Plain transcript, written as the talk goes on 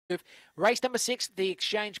Race number 6, the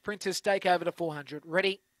Exchange Printers Stake over to 400.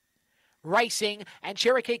 Ready? Racing, and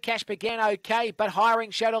Cherokee Cash began okay, but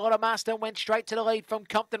Hiring showed a lot of master and went straight to the lead from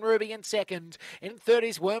Compton Ruby in second. In third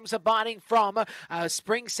is Worms Are Biting from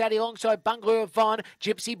Spring Sadie alongside Bungalow of Von.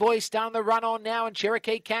 Gypsy Boy starting the run on now, and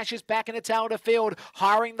Cherokee Cash is back in the tail of the field.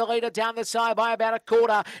 Hiring the leader down the side by about a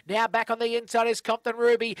quarter. Now back on the inside is Compton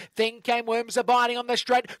Ruby. Then came Worms Are Biting on the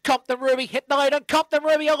straight. Compton Ruby hit the lead, and Compton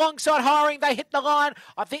Ruby alongside Hiring. They hit the line.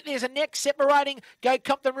 I think there's a neck separating. Go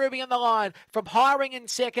Compton Ruby on the line. From Hiring in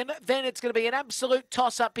second, then it's going to be an absolute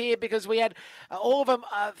toss-up here because we had all of them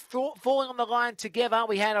falling on the line together.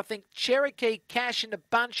 We had, I think, Cherokee Cash in the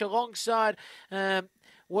bunch alongside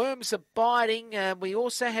Worms Are Biting. We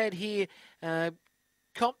also had here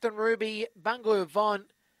Compton Ruby, Bungalow Von,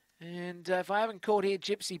 and if I haven't called here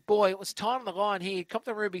Gypsy Boy, it was tight on the line here.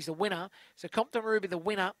 Compton Ruby's the winner. So Compton Ruby the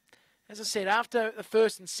winner. As I said, after the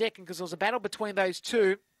first and second, because there was a battle between those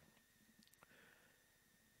two.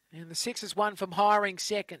 And the 6 is one from Hiring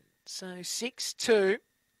second. So 6-2,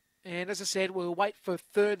 and as I said, we'll wait for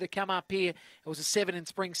third to come up here. It was a 7 in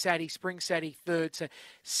Spring Sadie third. So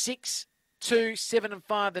 6, 2, 7 and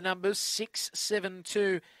 5 the numbers. 6, 7,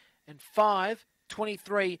 2 and 5.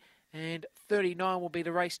 23 and 39 will be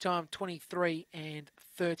the race time. 23 and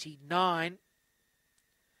 39.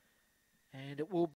 And it will